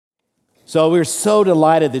So we're so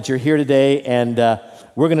delighted that you're here today, and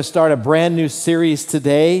we're going to start a brand new series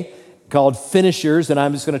today called Finishers, and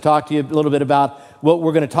I'm just going to talk to you a little bit about what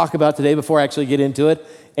we're going to talk about today before I actually get into it.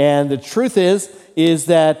 And the truth is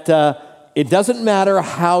that it doesn't matter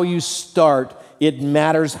how you start, it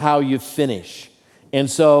matters how you finish. And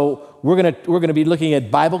so we're going to be looking at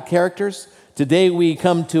Bible characters. Today we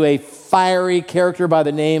come to a fiery character by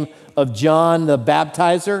the name of John the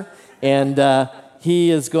Baptizer, and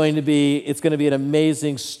it's going to be an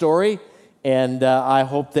amazing story, and I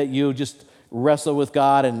hope that you just wrestle with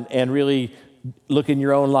God and really look in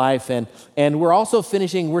your own life. And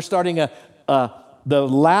we're starting the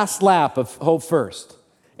last lap of Hope First.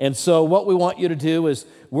 And so what we want you to do is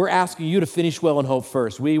we're asking you to finish well in Hope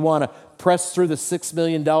First. We want to press through the $6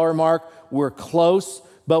 million mark. We're close,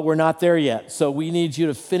 but we're not there yet. So we need you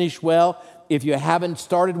to finish well. If you haven't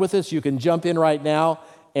started with us, you can jump in right now.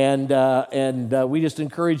 And we just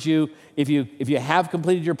encourage you, if you have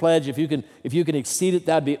completed your pledge, if you can exceed it,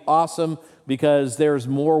 that'd be awesome, because there's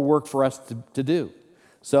more work for us to do.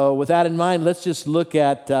 So with that in mind, let's just look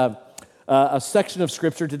at a section of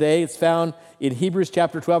Scripture today. It's found in Hebrews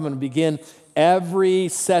chapter 12. I'm going to begin every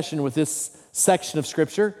session with this section of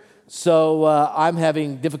Scripture. So I'm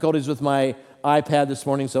having difficulties with my iPad this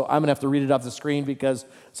morning, so I'm going to have to read it off the screen, because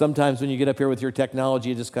sometimes when you get up here with your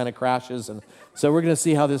technology, it just kind of crashes. And so we're going to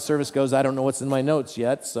see how this service goes. I don't know what's in my notes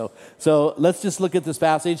yet. So let's just look at this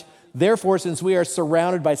passage. Therefore, since we are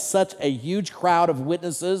surrounded by such a huge crowd of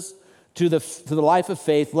witnesses to the life of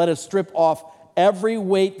faith, let us strip off every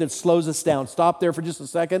weight that slows us down. Stop there for just a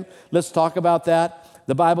second. Let's talk about that.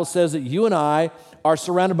 The Bible says that you and I are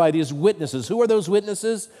surrounded by these witnesses. Who are those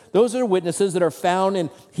witnesses? Those are witnesses that are found in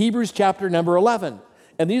Hebrews chapter number 11.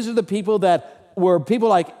 And these are the people that were people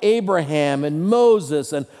like Abraham and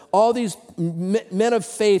Moses and all these men of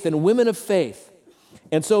faith and women of faith.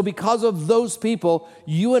 And so because of those people,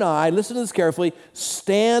 you and I, listen to this carefully,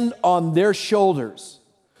 stand on their shoulders.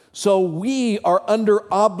 So we are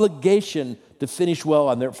under obligation to finish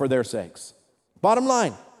well for their sakes. Bottom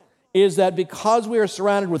line is that because we are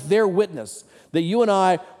surrounded with their witness, that you and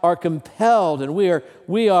I are compelled and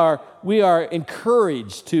we are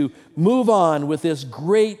encouraged to move on with this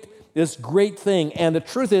great thing. And the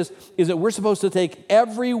truth is that we're supposed to take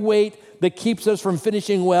every weight that keeps us from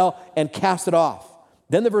finishing well and cast it off.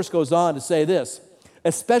 Then the verse goes on to say this: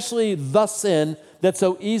 especially the sin that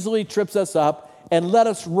so easily trips us up, and let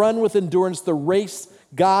us run with endurance the race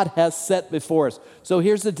God has set before us. So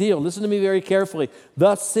here's the deal. Listen to me very carefully.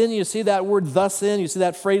 The sin, you see that word, the sin? You see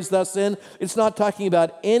that phrase, the sin? It's not talking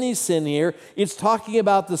about any sin here. It's talking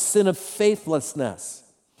about the sin of faithlessness.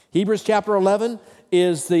 Hebrews chapter 11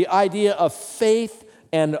 is the idea of faith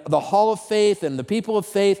and the hall of faith and the people of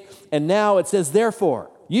faith. And now it says, therefore,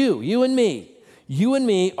 you and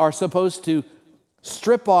me are supposed to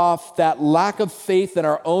strip off that lack of faith in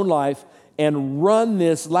our own life and run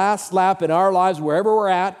this last lap in our lives, wherever we're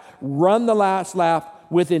at, run the last lap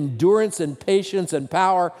with endurance and patience and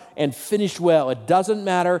power and finish well. It doesn't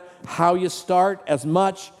matter how you start as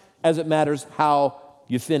much as it matters how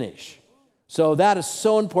you finish. So that is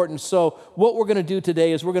so important. So what we're going to do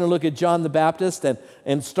today is we're going to look at John the Baptist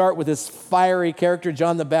and start with this fiery character.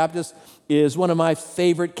 John the Baptist is one of my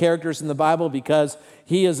favorite characters in the Bible because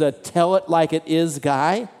he is a tell-it-like-it-is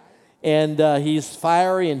guy. And he's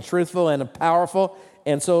fiery and truthful and powerful.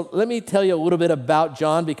 And so let me tell you a little bit about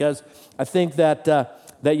John, because I think that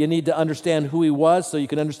you need to understand who he was so you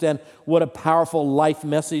can understand what a powerful life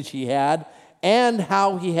message he had and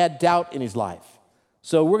how he had doubt in his life.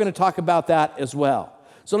 So we're going to talk about that as well.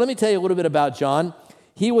 So let me tell you a little bit about John.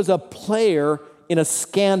 He was a player in a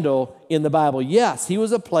scandal in the Bible. Yes, he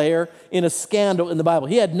was a player in a scandal in the Bible.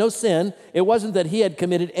 He had no sin. It wasn't that he had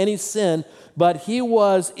committed any sin, but he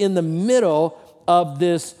was in the middle of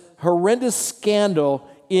this horrendous scandal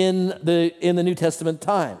in the New Testament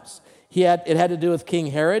times. It had to do with King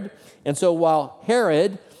Herod. And so while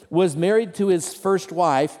Herod was married to his first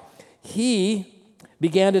wife, he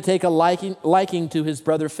began to take a liking to his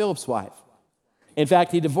brother Philip's wife. In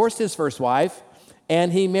fact, he divorced his first wife,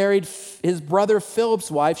 and he married his brother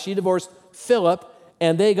Philip's wife. She divorced Philip,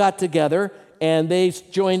 and they got together, and they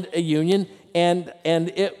joined a union. And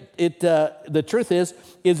the truth is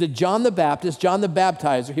that John the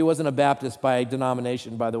Baptizer, he wasn't a Baptist by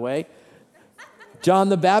denomination, by the way. John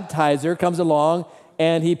the Baptizer comes along,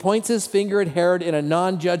 and he points his finger at Herod in a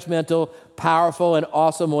non-judgmental, powerful, and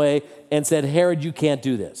awesome way and said, Herod, you can't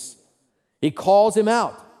do this. He calls him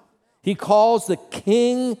out. He calls the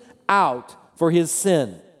king out for his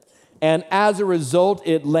sin. And as a result,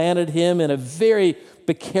 it landed him in a very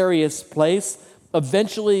precarious place,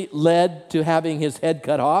 eventually led to having his head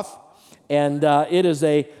cut off. And it is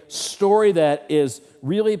a story that is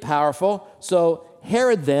really powerful. So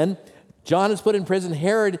Herod then, John is put in prison.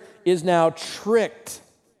 Herod is now tricked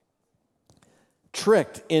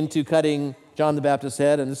into cutting John the Baptist's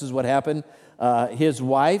head, and this is what happened. His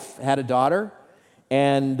wife had a daughter,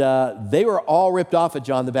 and they were all ripped off at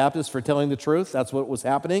John the Baptist for telling the truth. That's what was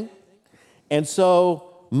happening. And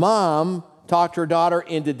so mom talked her daughter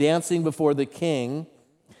into dancing before the king,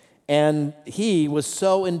 and he was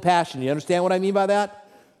so impassioned. You understand what I mean by that?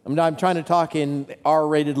 I'm trying to talk in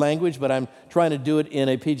R-rated language, but I'm trying to do it in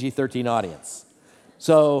a PG-13 audience.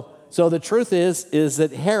 So the truth is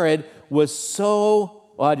that Herod was so,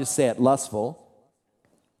 well, I just say it, lustful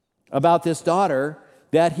about this daughter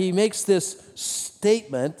that he makes this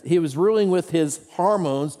statement. He was ruling with his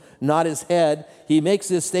hormones, not his head. He makes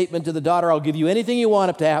this statement to the daughter, I'll give you anything you want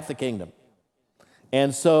up to half the kingdom.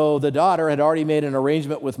 And so the daughter had already made an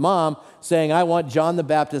arrangement with mom saying, I want John the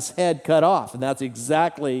Baptist's head cut off. And that's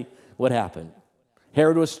exactly what happened.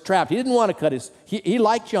 Herod was trapped. He didn't want to cut his, he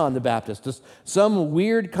liked John the Baptist. Just some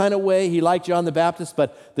weird kind of way he liked John the Baptist,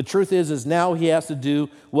 but the truth is now he has to do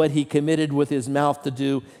what he committed with his mouth to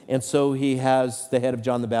do, and so he has the head of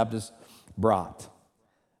John the Baptist brought.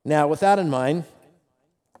 Now, with that in mind,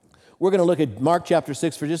 we're going to look at Mark chapter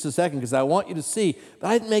 6 for just a second because I want you to see, but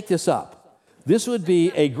I didn't make this up. This would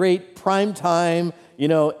be a great prime time,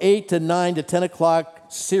 8 to 9 to 10 o'clock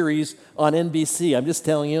series on NBC. I'm just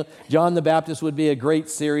telling you, John the Baptist would be a great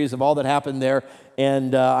series of all that happened there,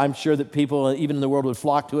 and I'm sure that people, even in the world, would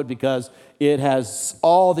flock to it because it has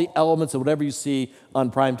all the elements of whatever you see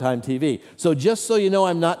on primetime TV. So just so you know,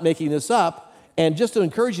 I'm not making this up, and just to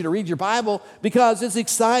encourage you to read your Bible because it's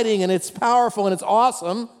exciting and it's powerful and it's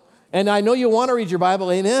awesome, and I know you want to read your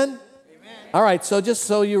Bible, amen? All right, so just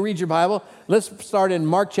so you read your Bible, let's start in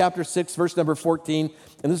Mark chapter 6, verse number 14.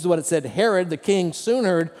 And this is what it said. Herod, the king, soon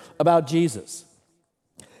heard about Jesus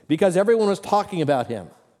because everyone was talking about him.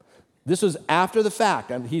 This was after the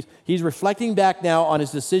fact. He's reflecting back now on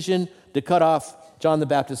his decision to cut off John the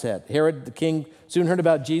Baptist's head. Herod, the king, soon heard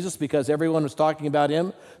about Jesus because everyone was talking about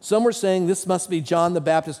him. Some were saying this must be John the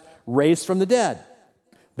Baptist raised from the dead.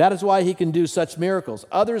 That is why he can do such miracles.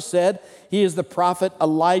 Others said he is the prophet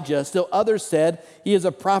Elijah. Still others said he is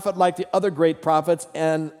a prophet like the other great prophets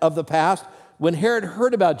and of the past. When Herod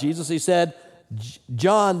heard about Jesus, he said,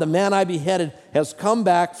 John, the man I beheaded, has come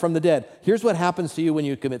back from the dead. Here's what happens to you when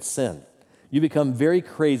you commit sin. You become very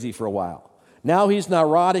crazy for a while. Now he's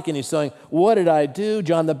neurotic and he's saying, what did I do?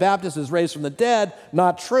 John the Baptist is raised from the dead.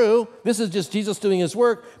 Not true. This is just Jesus doing his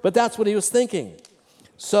work. But that's what he was thinking.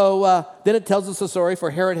 So then it tells us the story,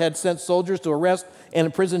 for Herod had sent soldiers to arrest and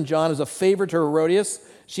imprison John as a favor to Herodias.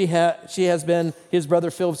 She has been his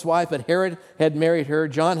brother Philip's wife, but Herod had married her.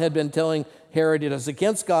 John had been telling Herod, it is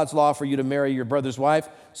against God's law for you to marry your brother's wife.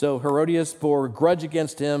 So Herodias bore a grudge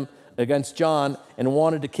against John, and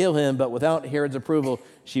wanted to kill him, but without Herod's approval,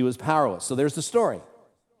 she was powerless. So there's the story.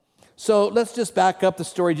 So let's just back up the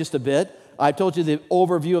story just a bit. I told you the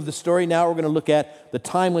overview of the story. Now we're going to look at the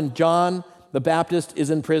time when John the Baptist is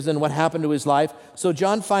in prison, what happened to his life. So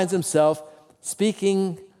John finds himself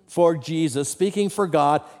speaking for Jesus, speaking for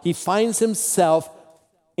God. He finds himself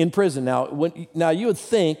in prison. Now you would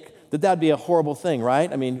think that that'd be a horrible thing,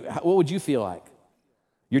 right? I mean, what would you feel like?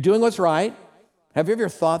 You're doing what's right. Have you ever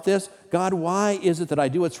thought this? God, why is it that I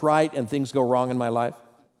do what's right and things go wrong in my life?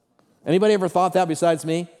 Anybody ever thought that besides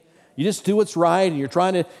me? You just do what's right, and you're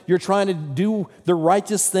trying to do the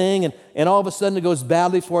righteous thing, and all of a sudden it goes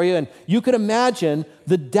badly for you. And you could imagine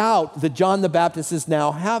the doubt that John the Baptist is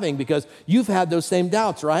now having because you've had those same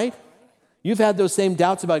doubts, right? You've had those same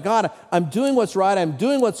doubts about God. I'm doing what's right, I'm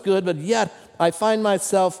doing what's good, but yet I find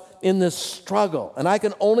myself in this struggle. And I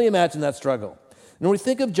can only imagine that struggle. And when we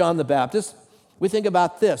think of John the Baptist, we think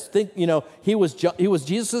about this. He was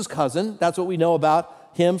Jesus' cousin. That's what we know about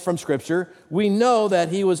him from Scripture. We know that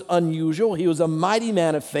he was unusual. He was a mighty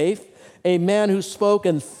man of faith, a man who spoke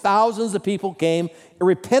and thousands of people came and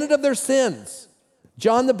repented of their sins.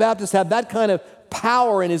 John the Baptist had that kind of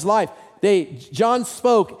power in his life. John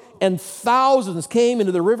spoke and thousands came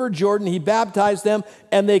into the river Jordan. He baptized them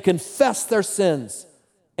and they confessed their sins.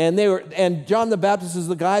 And John the Baptist is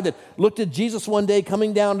the guy that looked at Jesus one day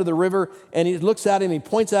coming down to the river, and he looks at him, he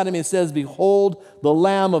points at him, and says, behold, the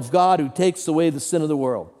Lamb of God who takes away the sin of the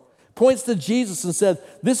world. Points to Jesus and says,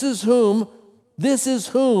 this is whom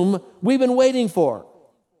we've been waiting for.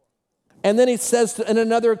 And then he says, on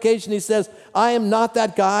another occasion, he says, I am not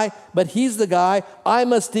that guy, but he's the guy. I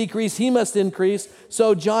must decrease, he must increase.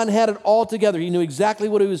 So John had it all together. He knew exactly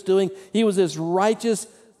what he was doing. He was this righteous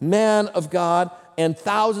man of God, and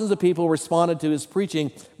thousands of people responded to his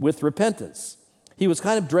preaching with repentance. He was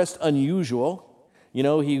kind of dressed unusual. You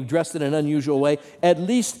know, he dressed in an unusual way. At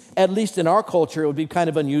least in our culture, it would be kind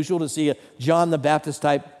of unusual to see a John the Baptist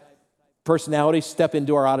type personality step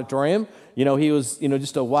into our auditorium. You know, he was,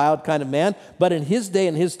 just a wild kind of man. But in his day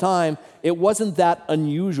and his time, it wasn't that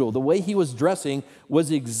unusual. The way he was dressing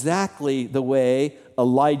was exactly the way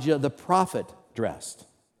Elijah the prophet dressed.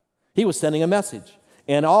 He was sending a message.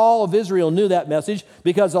 And all of Israel knew that message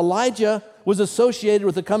because Elijah was associated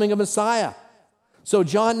with the coming of Messiah. So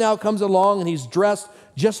John now comes along and he's dressed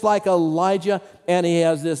just like Elijah, and he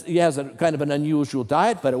has a kind of an unusual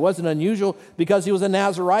diet, but it wasn't unusual because he was a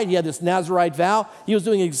Nazirite. He had this Nazirite vow. He was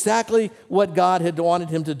doing exactly what God had wanted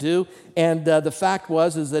him to do. And the fact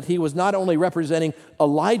is that he was not only representing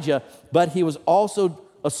Elijah, but he was also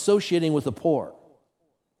associating with the poor.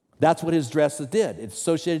 That's what his dress did. It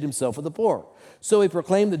associated himself with the poor. So he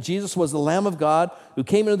proclaimed that Jesus was the Lamb of God who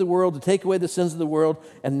came into the world to take away the sins of the world,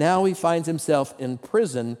 and now he finds himself in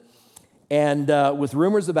prison and with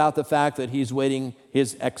rumors about the fact that he's waiting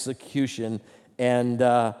his execution, and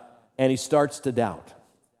he starts to doubt.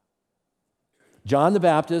 John the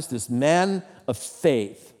Baptist, this man of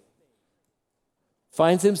faith,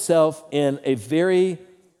 finds himself in a very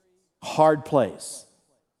hard place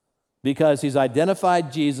because he's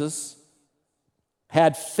identified Jesus,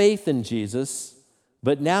 had faith in Jesus,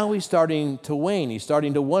 but now he's starting to wane. He's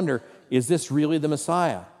starting to wonder, is this really the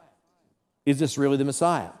Messiah? Is this really the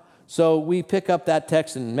Messiah? So we pick up that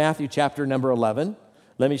text in Matthew chapter number 11.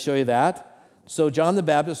 Let me show you that. So John the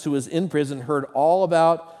Baptist, who was in prison, heard all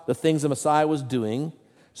about the things the Messiah was doing.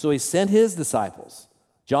 So he sent his disciples.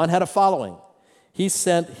 John had a following. He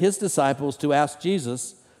sent his disciples to ask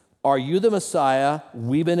Jesus, are you the Messiah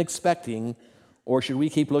we've been expecting, or should we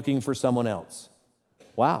keep looking for someone else?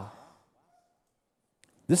 Wow.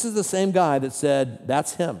 This is the same guy that said,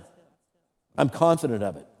 that's him. I'm confident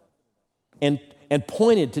of it. And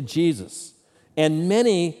pointed to Jesus. And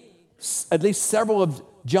many, at least several of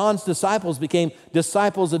John's disciples became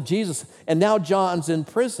disciples of Jesus. And now John's in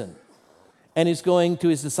prison. And he's going to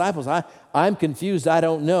his disciples, I'm confused, I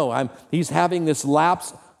don't know. He's having this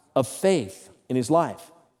lapse of faith in his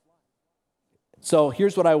life. So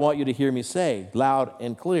here's what I want you to hear me say, loud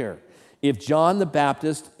and clear. If John the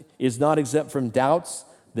Baptist is not exempt from doubts,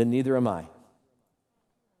 then neither am I.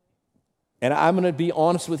 And I'm going to be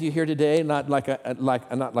honest with you here today, not like I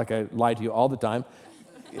lie to you all the time,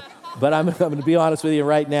 but I'm going to be honest with you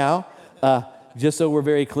right now, just so we're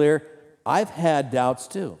very clear. I've had doubts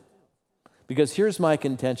too, because here's my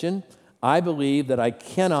contention. I believe that I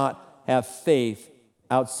cannot have faith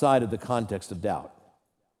outside of the context of doubt.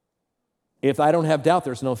 If I don't have doubt,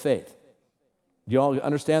 there's no faith. Do you all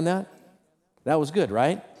understand that? That was good,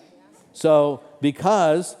 right? So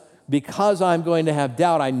because I'm going to have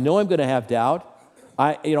doubt, I know I'm going to have doubt.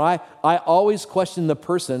 I always question the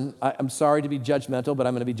person. I'm sorry to be judgmental, but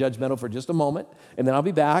I'm going to be judgmental for just a moment, and then I'll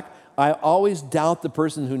be back. I always doubt the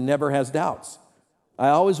person who never has doubts. I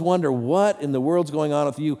always wonder, what in the world's going on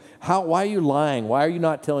with you? Why are you lying? Why are you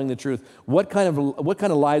not telling the truth? What kind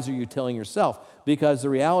of lies are you telling yourself? Because the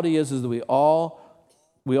reality is that we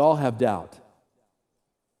all have doubt.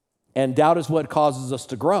 And doubt is what causes us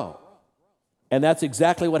to grow. And that's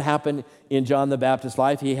exactly what happened in John the Baptist's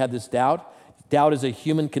life. He had this doubt. Doubt is a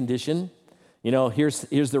human condition.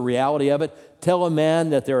 Here's the reality of it. Tell a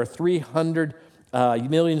man that there are 300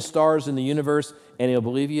 million stars in the universe, and he'll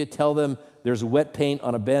believe you. Tell them there's wet paint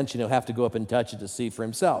on a bench, and he'll have to go up and touch it to see for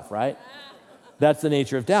himself, right? That's the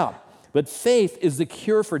nature of doubt. But faith is the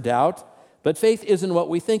cure for doubt, but faith isn't what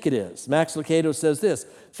we think it is. Max Lucado says this: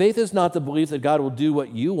 faith is not the belief that God will do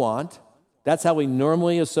what you want. That's how we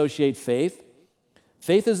normally associate faith.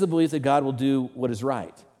 Faith is the belief that God will do what is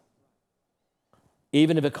right,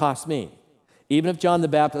 even if it costs me, even if John the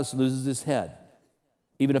Baptist loses his head,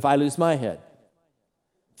 even if I lose my head.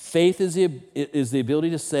 Faith is the ability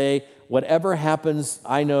to say, whatever happens,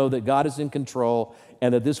 I know that God is in control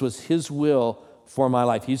and that this was his will for my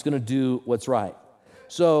life. He's going to do what's right.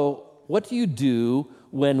 So what do you do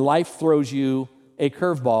when life throws you a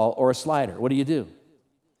curveball or a slider? What do you do?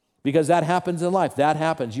 Because that happens in life. That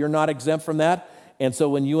happens. You're not exempt from that. And so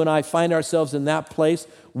when you and I find ourselves in that place,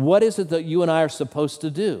 what is it that you and I are supposed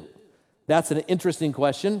to do? That's an interesting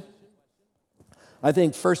question. I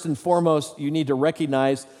think first and foremost, you need to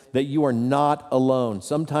recognize that you are not alone.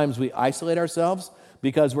 Sometimes we isolate ourselves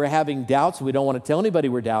because we're having doubts. We don't want to tell anybody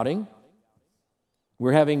we're doubting.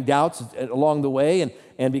 We're having doubts along the way,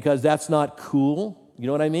 and because that's not cool. You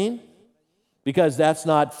know what I mean? because that's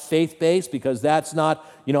not faith-based, because that's not,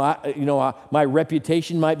 my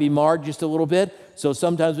reputation might be marred just a little bit. So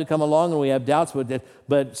sometimes we come along and we have doubts,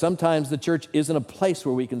 but sometimes the church isn't a place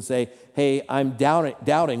where we can say, hey, I'm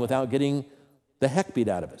doubting without getting the heck beat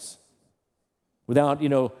out of us. Without,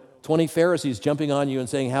 20 Pharisees jumping on you and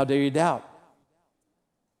saying, how dare you doubt?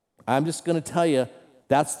 I'm just going to tell you,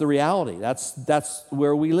 that's the reality. That's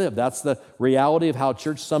where we live. That's the reality of how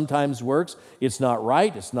church sometimes works. It's not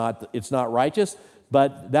right. It's not righteous.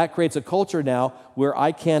 But that creates a culture now where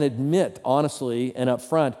I can't admit honestly and up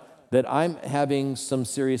front that I'm having some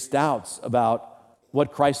serious doubts about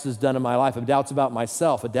what Christ has done in my life, doubts about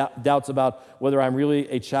myself, doubts about whether I'm really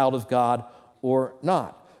a child of God or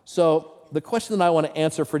not. So the question that I want to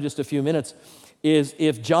answer for just a few minutes is,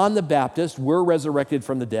 if John the Baptist were resurrected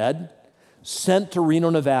from the dead, sent to Reno,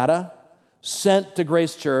 Nevada, sent to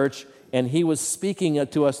Grace Church, and he was speaking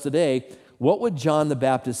to us today, what would John the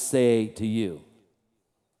Baptist say to you?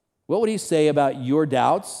 What would he say about your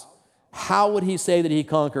doubts? How would he say that he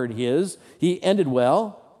conquered his? He ended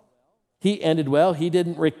well. He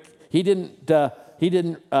didn't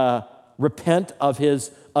repent of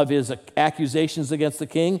his accusations against the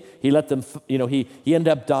king. He let them, he ended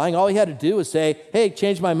up dying. All he had to do was say, hey,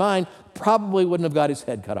 change my mind. Probably wouldn't have got his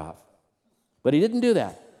head cut off. But he didn't do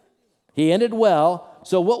that. He ended well.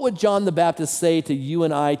 So what would John the Baptist say to you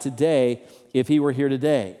and I today if he were here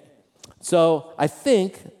today? So I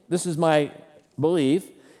think, this is my belief,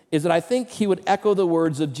 is that I think he would echo the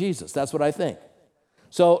words of Jesus. That's what I think.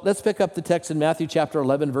 So let's pick up the text in Matthew chapter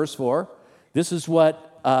 11, verse 4. This is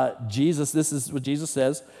what Jesus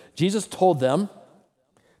says. Jesus told them,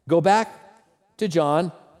 go back to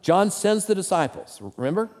John. John sends the disciples,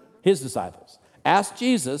 remember? His disciples. Ask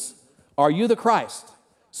Jesus, are you the Christ?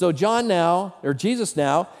 So Jesus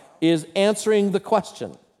now is answering the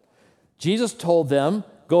question. Jesus told them,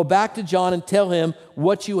 go back to John and tell him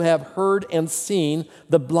what you have heard and seen.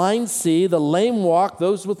 The blind see, the lame walk,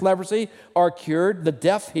 those with leprosy are cured, the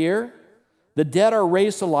deaf hear, the dead are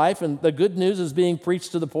raised to life, and the good news is being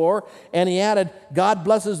preached to the poor. And he added, God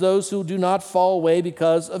blesses those who do not fall away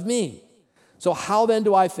because of me. So how then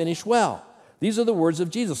do I finish well? These are the words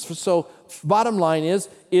of Jesus. So bottom line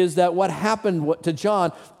is that what happened to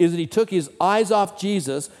John is that he took his eyes off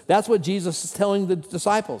Jesus. That's what Jesus is telling the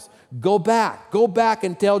disciples. Go back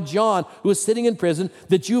and tell John, who is sitting in prison,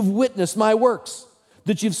 that you've witnessed my works,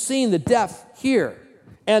 that you've seen the deaf hear,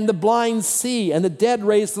 and the blind see, and the dead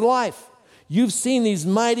raised to life. You've seen these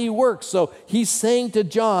mighty works. So he's saying to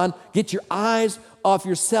John, get your eyes off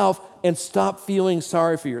yourself and stop feeling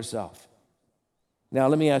sorry for yourself. Now,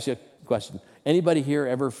 let me ask you a question. Anybody here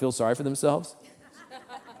ever feel sorry for themselves?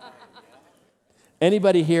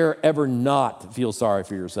 Anybody here ever not feel sorry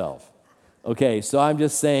for yourself? Okay, so I'm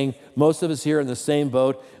just saying, most of us here are in the same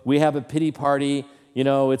boat. We have a pity party.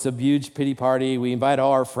 It's a huge pity party. We invite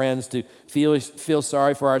all our friends to feel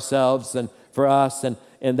sorry for ourselves and for us, and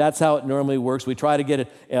that's how it normally works. We try to get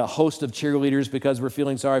a host of cheerleaders because we're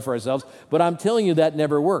feeling sorry for ourselves, but I'm telling you that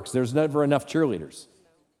never works. There's never enough cheerleaders.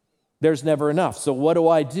 There's never enough. So what do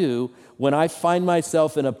I do when I find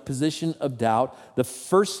myself in a position of doubt? The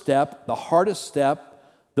first step, the hardest step,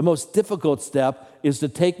 the most difficult step is to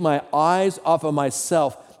take my eyes off of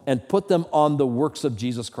myself and put them on the works of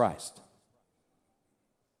Jesus Christ.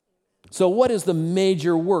 So what is the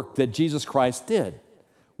major work that Jesus Christ did?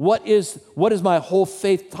 What is my whole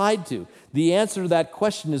faith tied to? The answer to that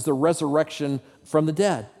question is the resurrection from the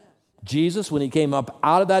dead. Jesus, when he came up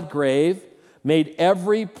out of that grave, made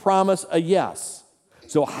every promise a yes.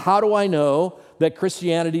 So how do I know that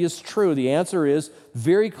Christianity is true? The answer is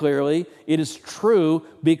very clearly, it is true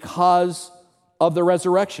because of the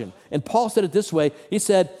resurrection. And Paul said it this way. He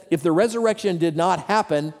said, if the resurrection did not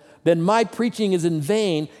happen, then my preaching is in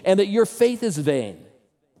vain and that your faith is vain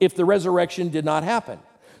if the resurrection did not happen.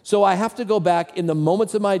 So I have to go back in the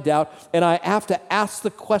moments of my doubt and I have to ask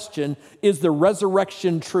the question, is the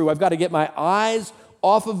resurrection true? I've got to get my eyes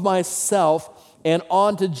off of myself and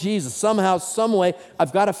onto Jesus. Somehow, some way,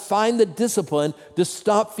 I've got to find the discipline to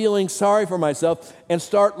stop feeling sorry for myself and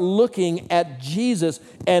start looking at Jesus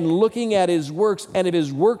and looking at his works. And if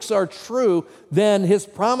his works are true, then his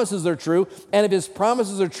promises are true. And if his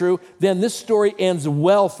promises are true, then this story ends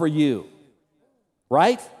well for you.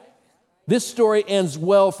 Right? This story ends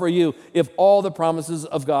well for you if all the promises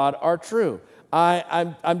of God are true.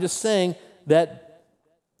 I'm just saying that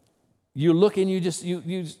you look and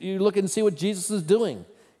you look and see what Jesus is doing.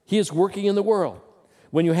 He is working in the world.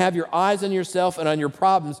 When you have your eyes on yourself and on your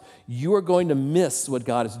problems, you are going to miss what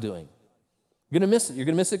God is doing. You're going to miss it. You're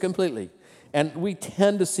going to miss it completely. And we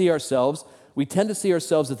tend to see ourselves at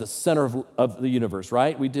the center of the universe,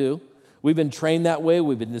 right? We do. We've been trained that way.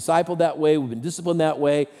 We've been discipled that way. We've been disciplined that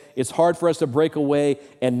way. It's hard for us to break away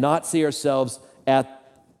and not see ourselves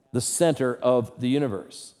at the center of the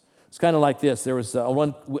universe. It's kind of like this. There was on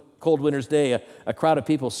one cold winter's day, a crowd of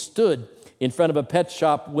people stood in front of a pet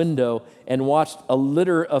shop window and watched a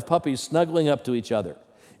litter of puppies snuggling up to each other.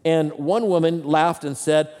 And one woman laughed and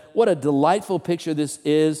said, "What a delightful picture this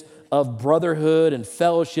is of brotherhood and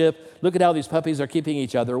fellowship. Look at how these puppies are keeping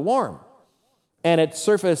each other warm." And at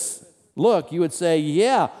surface look, you would say,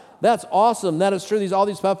 "Yeah, that's awesome. That is true. All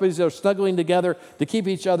these puppies are snuggling together to keep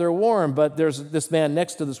each other warm." But there's this man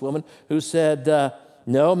next to this woman who said,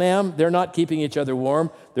 "No, ma'am, they're not keeping each other warm.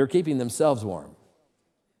 They're keeping themselves warm.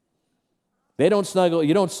 They don't snuggle.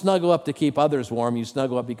 You don't snuggle up to keep others warm. You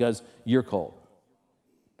snuggle up because you're cold."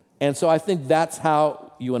 And so I think that's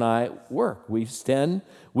how you and I work. We tend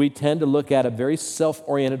to look at a very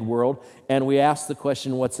self-oriented world, and we ask the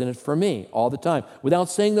question, what's in it for me, all the time. Without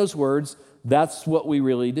saying those words, that's what we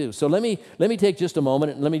really do. So let me take just a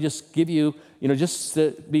moment, and let me just give you, just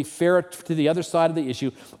to be fair to the other side of the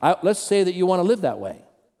issue, let's say that you want to live that way.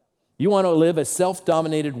 You want to live a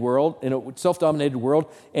self-dominated world,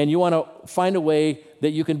 and you want to find a way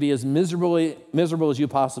that you can be as miserable as you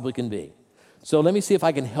possibly can be. So let me see if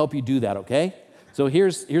I can help you do that, okay? So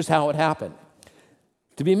here's how it happened.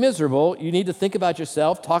 To be miserable, you need to think about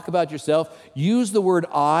yourself, talk about yourself, use the word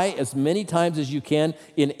 "I" as many times as you can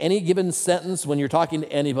in any given sentence when you're talking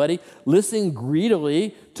to anybody. Listen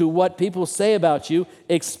greedily to what people say about you.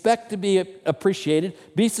 Expect to be appreciated.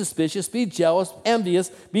 Be suspicious. Be jealous. Envious.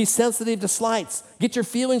 Be sensitive to slights. Get your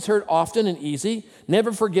feelings hurt often and easy.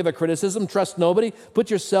 Never forgive a criticism. Trust nobody.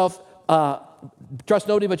 Trust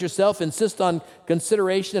nobody but yourself. Insist on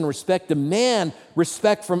consideration and respect. Demand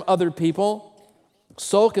respect from other people.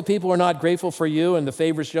 Sulk if people are not grateful for you and the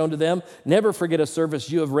favors shown to them. Never forget a service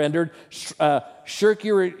you have rendered. Shirk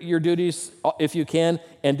your duties if you can,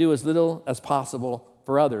 and do as little as possible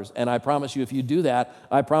for others. And I promise you, if you do that,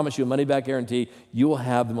 I promise you a money-back guarantee, you will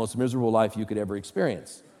have the most miserable life you could ever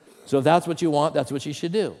experience. So if that's what you want, that's what you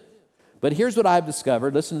should do. But here's what I've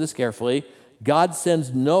discovered. Listen to this carefully. God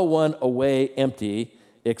sends no one away empty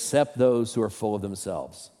except those who are full of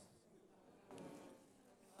themselves.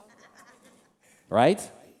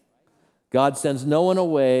 Right? God sends no one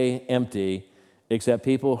away empty except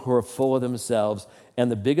people who are full of themselves.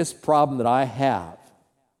 And the biggest problem that I have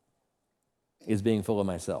is being full of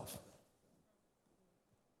myself.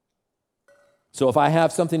 So if I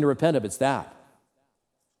have something to repent of, it's that.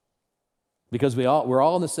 Because we're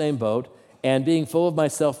all in the same boat, and being full of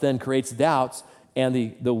myself then creates doubts.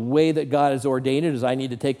 And the way that God has ordained it is I need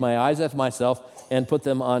to take my eyes off myself and put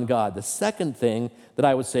them on God. The second thing that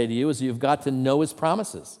I would say to you is you've got to know His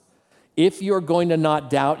promises. If you're going to not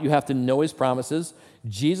doubt, you have to know His promises.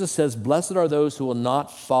 Jesus says, "Blessed are those who will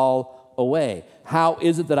not fall away." How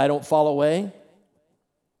is it that I don't fall away?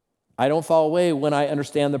 I don't fall away when I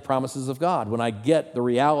understand the promises of God, when I get the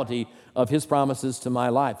reality of His promises to my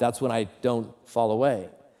life. That's when I don't fall away.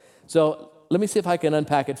 So let me see if I can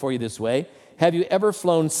unpack it for you this way. Have you ever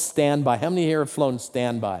flown standby? How many here have flown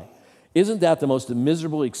standby? Isn't that the most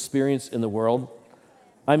miserable experience in the world?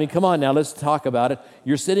 I mean, come on now, let's talk about it.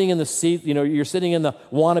 You're sitting in the seat, you're sitting in the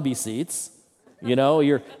wannabe seats,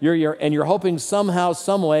 you're hoping somehow,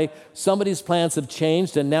 some way, somebody's plans have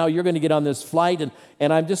changed, and now you're going to get on this flight,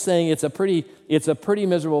 and I'm just saying it's a pretty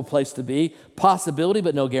miserable place to be. Possibility,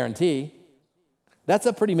 but no guarantee. That's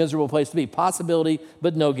a pretty miserable place to be. Possibility,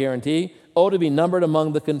 but no guarantee. Oh, to be numbered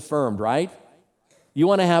among the confirmed, right? You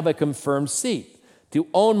want to have a confirmed seat, to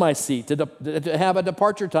own my seat, to have a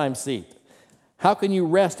departure time seat. How can you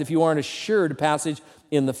rest if you aren't assured passage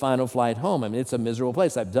in the final flight home? I mean, it's a miserable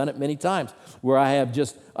place. I've done it many times where I have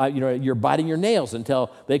just, you're biting your nails until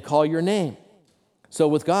they call your name. So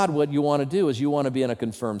with God, what you want to do is you want to be in a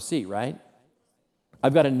confirmed seat, right?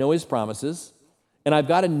 I've got to know His promises, and I've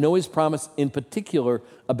got to know His promise in particular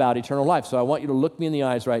about eternal life. So I want you to look me in the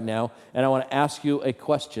eyes right now, and I want to ask you a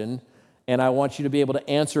question, and I want you to be able to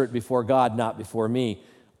answer it before God, not before me.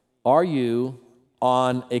 Are you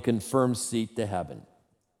on a confirmed seat to heaven?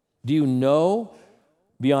 Do you know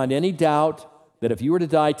beyond any doubt that if you were to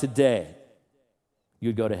die today,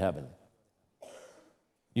 you'd go to heaven?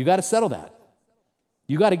 You got to settle that.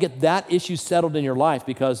 You got to get that issue settled in your life,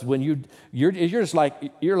 because when you're just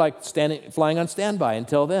like flying on standby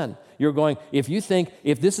until then. You're going, if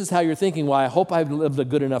this is how you're thinking, well, I hope I've lived a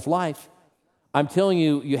good enough life. I'm telling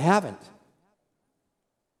you, you haven't.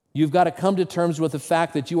 You've got to come to terms with the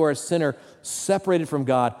fact that you are a sinner separated from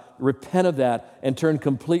God, repent of that, and turn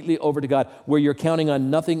completely over to God, where you're counting on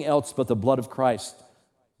nothing else but the blood of Christ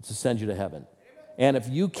to send you to heaven. And if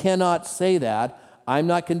you cannot say that, I'm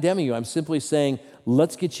not condemning you. I'm simply saying,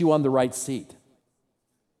 let's get you on the right seat.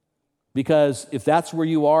 Because if that's where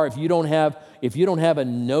you are, if you don't have a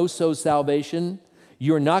no-so salvation,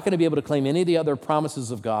 you're not going to be able to claim any of the other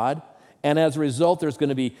promises of God. And as a result,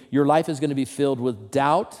 your life is going to be filled with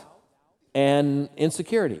doubt and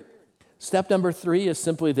insecurity. Step number 3 is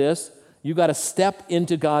simply this. You've got to step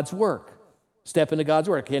into God's work. Step into God's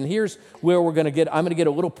work. And here's where I'm going to get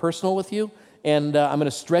a little personal with you, and I'm going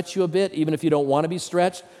to stretch you a bit, even if you don't want to be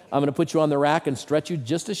stretched. I'm going to put you on the rack and stretch you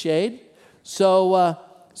just a shade. So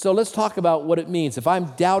let's talk about what it means. If I'm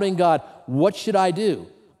doubting God, what should I do?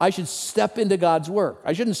 I should step into God's work.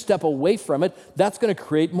 I shouldn't step away from it. That's going to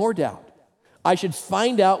create more doubt. I should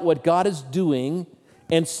find out what God is doing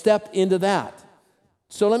and step into that.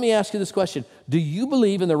 So let me ask you this question. Do you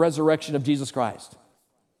believe in the resurrection of Jesus Christ?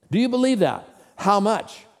 Do you believe that? How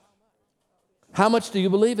much? How much do you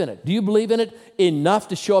believe in it? Do you believe in it enough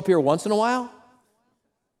to show up here once in a while?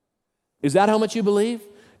 Is that how much you believe?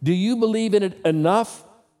 Do you believe in it enough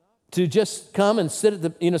to just come and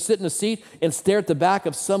sit in a seat and stare at the back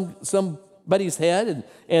of somebody's head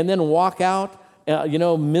and then walk out,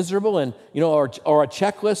 miserable and, or a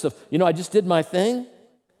checklist of, I just did my thing?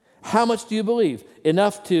 How much do you believe?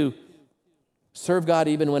 Enough to serve God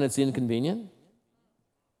even when it's inconvenient?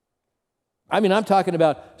 I mean, I'm talking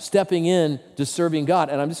about stepping in to serving God,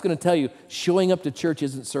 and I'm just going to tell you, showing up to church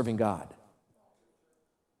isn't serving God.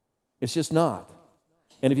 It's just not.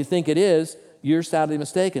 And if you think it is, you're sadly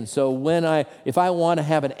mistaken. So if I want to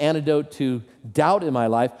have an antidote to doubt in my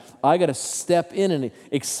life, I got to step in and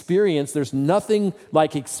experience. There's nothing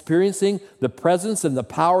like experiencing the presence and the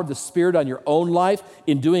power of the Spirit on your own life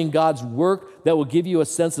in doing God's work that will give you a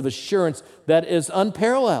sense of assurance that is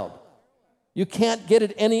unparalleled. You can't get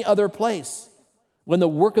it any other place when the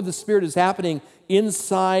work of the Spirit is happening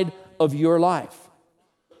inside of your life.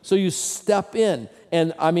 So you step in,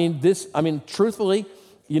 and truthfully,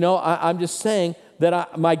 I'm just saying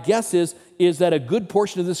that my guess is that a good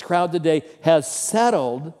portion of this crowd today has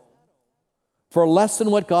settled for less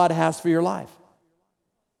than what God has for your life.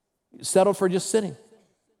 Settled for just sitting.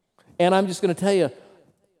 And I'm just going to tell you,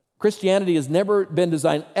 Christianity has never been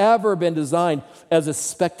designed as a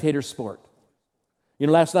spectator sport.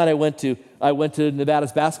 Last night I went to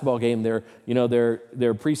Nevada's basketball game, their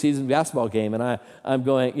preseason basketball game, and I'm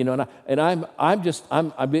going, I'm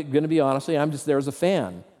going to be honestly, I'm just there as a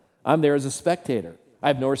fan. I'm there as a spectator. I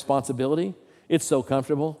have no responsibility. It's so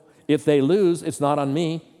comfortable. If they lose, it's not on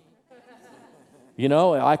me.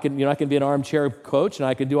 I can be an armchair coach and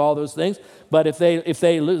I can do all those things. But if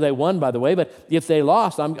they lose, they won, by the way. But if they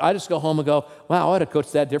lost, I just go home and go, wow, I would have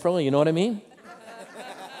coached that differently. You know what I mean?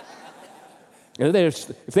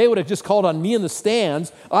 If they would have just called on me in the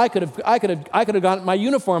stands, I could have gotten my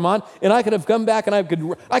uniform on, and I could have come back and I could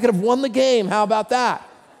have won the game. How about that?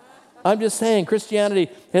 I'm just saying, Christianity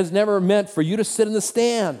has never meant for you to sit in the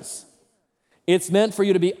stands. It's meant for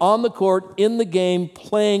you to be on the court, in the game,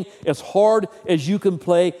 playing as hard as you can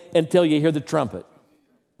play until you hear the trumpet.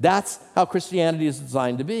 That's how Christianity is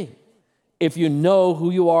designed to be. If you know who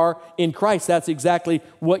you are in Christ, that's exactly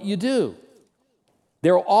what you do.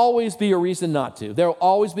 There will always be a reason not to. There will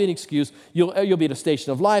always be an excuse. You'll be at a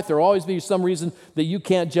station of life. There will always be some reason that you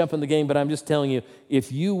can't jump in the game. But I'm just telling you,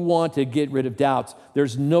 if you want to get rid of doubts,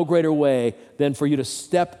 there's no greater way than for you to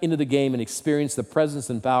step into the game and experience the presence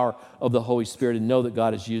and power of the Holy Spirit and know that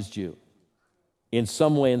God has used you in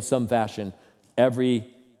some way, in some fashion, every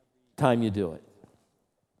time you do it.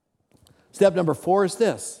 Step number 4 is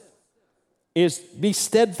this, is be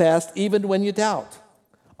steadfast even when you doubt.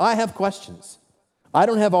 I have questions. I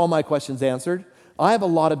don't have all my questions answered. I have a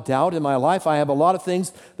lot of doubt in my life. I have a lot of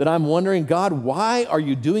things that I'm wondering, God, why are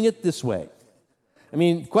you doing it this way? I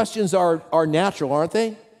mean, questions are natural, aren't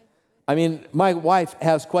they? I mean, my wife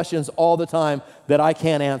has questions all the time that I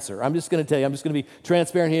can't answer. I'm just going to tell you, I'm just going to be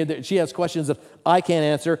transparent here. That she has questions that I can't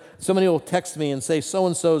answer. Somebody will text me and say,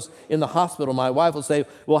 so-and-so's in the hospital. My wife will say,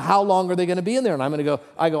 well, how long are they going to be in there? And I'm going to go,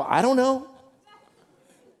 I don't know.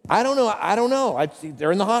 I don't know.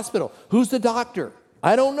 They're in the hospital. Who's the doctor?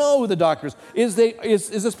 I don't know who the doctor is.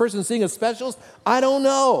 Is this person seeing a specialist? I don't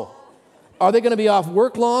know. Are they going to be off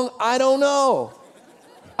work long? I don't know.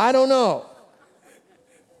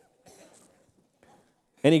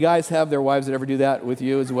 Any guys have their wives that ever do that with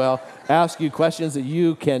you as well? Ask you questions that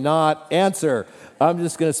you cannot answer. I'm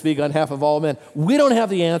just going to speak on behalf of all men. We don't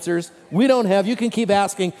have the answers. You can keep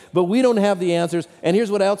asking, but we don't have the answers. And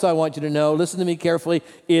here's what else I want you to know. Listen to me carefully,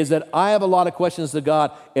 is that I have a lot of questions to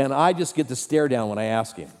God, and I just get to stare down when I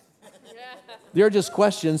ask Him. They're just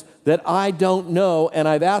questions that I don't know, and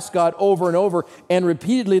I've asked God over and over, and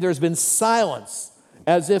repeatedly there's been silence,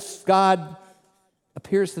 as if God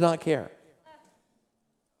appears to not care.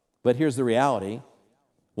 But here's the reality.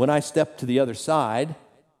 When I step to the other side,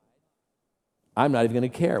 I'm not even going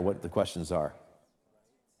to care what the questions are.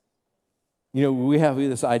 You know, we have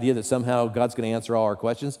this idea that somehow God's going to answer all our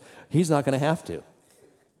questions. He's not going to have to.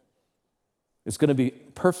 It's going to be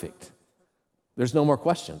perfect. There's no more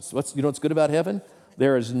questions. You know what's good about heaven?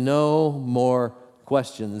 There is no more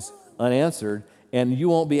questions unanswered, and you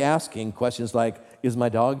won't be asking questions like, is my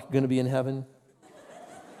dog going to be in heaven?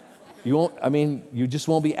 You just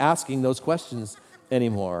won't be asking those questions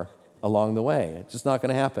anymore along the way. It's just not going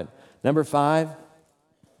to happen. Number 5,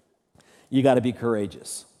 you got to be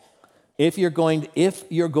courageous. If you're going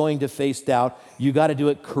to face doubt, you got to do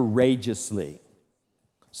it courageously.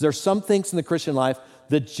 So there's some things in the Christian life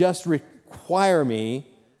that just require me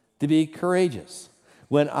to be courageous.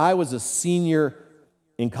 When I was a senior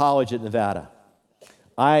in college at Nevada,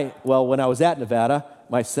 when I was at Nevada,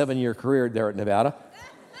 my 7-year career there at Nevada,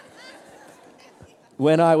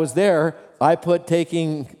 when I was there, I put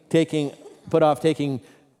off taking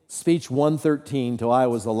speech 113 till I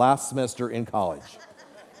was the last semester in college.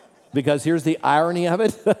 Because here's the irony of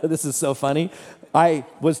it. This is so funny. I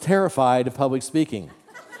was terrified of public speaking.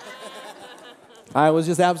 I was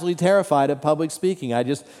just absolutely terrified of public speaking.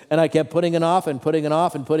 I kept putting it off and putting it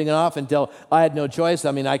off and putting it off until I had no choice.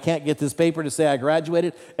 I mean, I can't get this paper to say I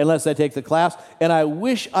graduated unless I take the class. And I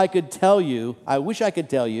wish I could tell you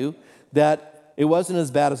that it wasn't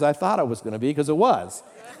as bad as I thought it was going to be, because it was.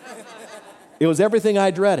 It was everything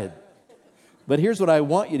I dreaded. But here's what I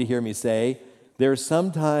want you to hear me say. There's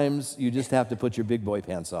sometimes you just have to put your big boy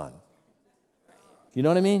pants on. You know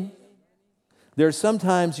what I mean? There's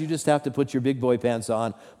sometimes you just have to put your big boy pants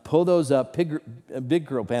on, pull those up, big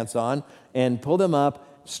girl pants on, and pull them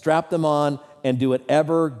up, strap them on, and do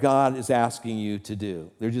whatever God is asking you to do.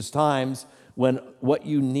 There's just times when what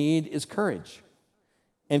you need is courage.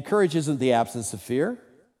 And courage isn't the absence of fear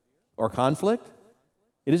or conflict.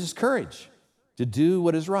 It is just courage to do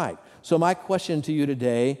what is right. So my question to you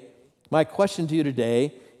today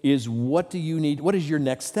is, what do you need? What is your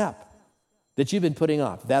next step that you've been putting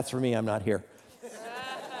off? That's for me, I'm not here.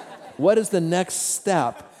 What is the next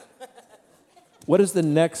step? What is the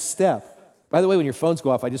next step? By the way, when your phones go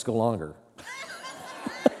off, I just go longer.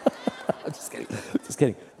 I'm just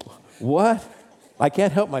kidding. What? I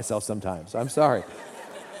can't help myself sometimes. I'm sorry.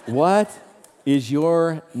 What is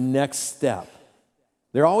your next step?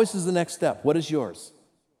 There always is the next step. What is yours?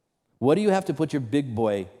 What do you have to put your big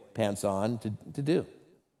boy pants on to do?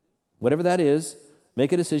 Whatever that is,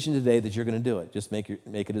 make a decision today that you're going to do it. Just make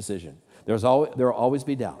a decision. There will always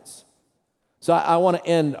be doubts. So I want to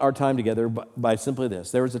end our time together by simply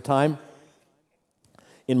this. There was a time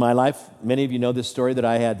in my life, many of you know this story, that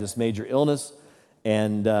I had this major illness,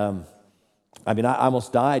 and I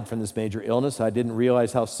almost died from this major illness. I didn't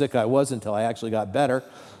realize how sick I was until I actually got better,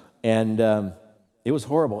 and it was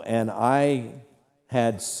horrible. And I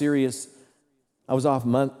was off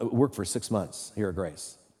work for 6 months here at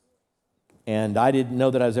Grace. And I didn't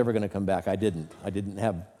know that I was ever going to come back. I didn't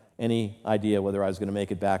have any idea whether I was going to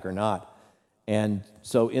make it back or not. And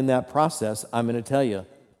so in that process, I'm going to tell you,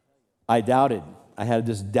 I doubted. I had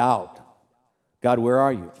this doubt. God, where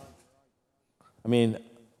are you? I mean,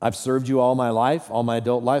 I've served you all my life, all my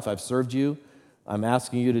adult life. I've served you. I'm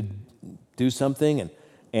asking you to do something,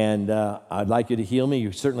 and I'd like you to heal me.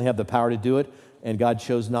 You certainly have the power to do it. And God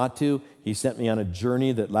chose not to. He sent me on a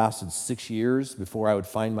journey that lasted 6 years before I would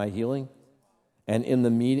find my healing. And in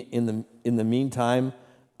the meantime,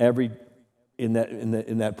 in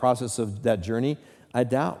that process of that journey, I had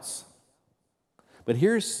doubts. But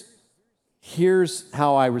here's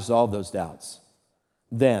how I resolved those doubts.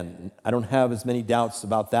 Then I don't have as many doubts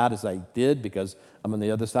about that as I did because I'm on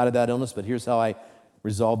the other side of that illness. But here's how I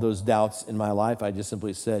resolved those doubts in my life. I just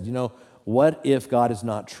simply said, what if God is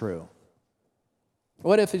not true?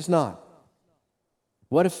 What if he's not?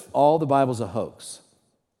 What if all the Bible's a hoax?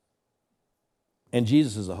 And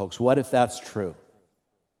Jesus is a hoax? What if that's true?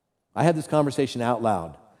 I had this conversation out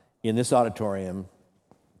loud in this auditorium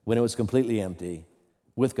when it was completely empty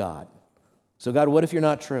with God. So God, what if you're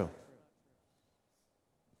not true?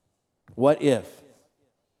 What if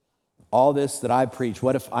all this that I preach,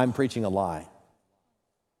 what if I'm preaching a lie?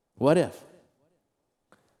 What if?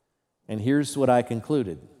 And here's what I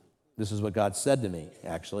concluded. This is what God said to me,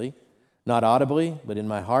 actually. Not audibly, but in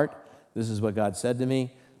my heart. This is what God said to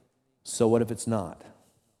me. So what if it's not?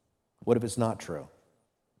 What if it's not true?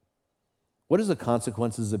 What is the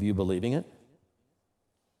consequences of you believing it?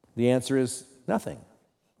 The answer is nothing.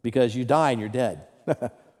 Because you die and you're dead.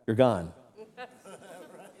 You're gone.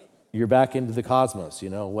 You're back into the cosmos,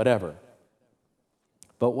 whatever.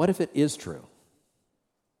 But what if it is true?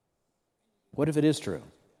 What if it is true?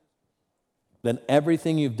 Then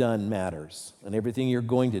everything you've done matters, and everything you're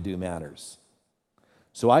going to do matters.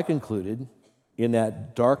 So I concluded, in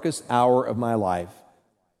that darkest hour of my life,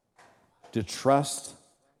 to trust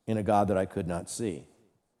in a God that I could not see,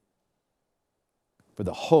 for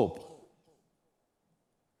the hope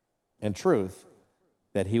and truth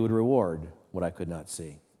that he would reward what I could not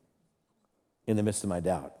see in the midst of my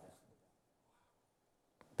doubt.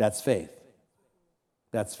 That's faith.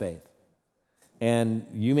 That's faith. And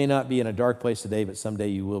you may not be in a dark place today, but someday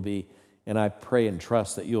you will be. And I pray and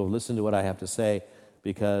trust that you'll listen to what I have to say,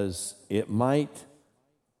 because it might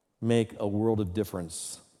make a world of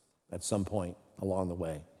difference at some point along the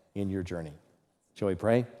way in your journey. Shall we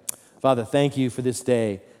pray? Father, thank you for this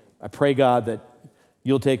day. I pray, God, that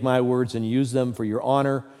you'll take my words and use them for your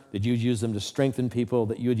honor, that you'd use them to strengthen people,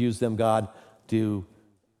 that you would use them, God, to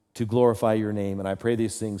glorify your name. And I pray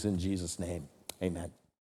these things in Jesus' name. Amen.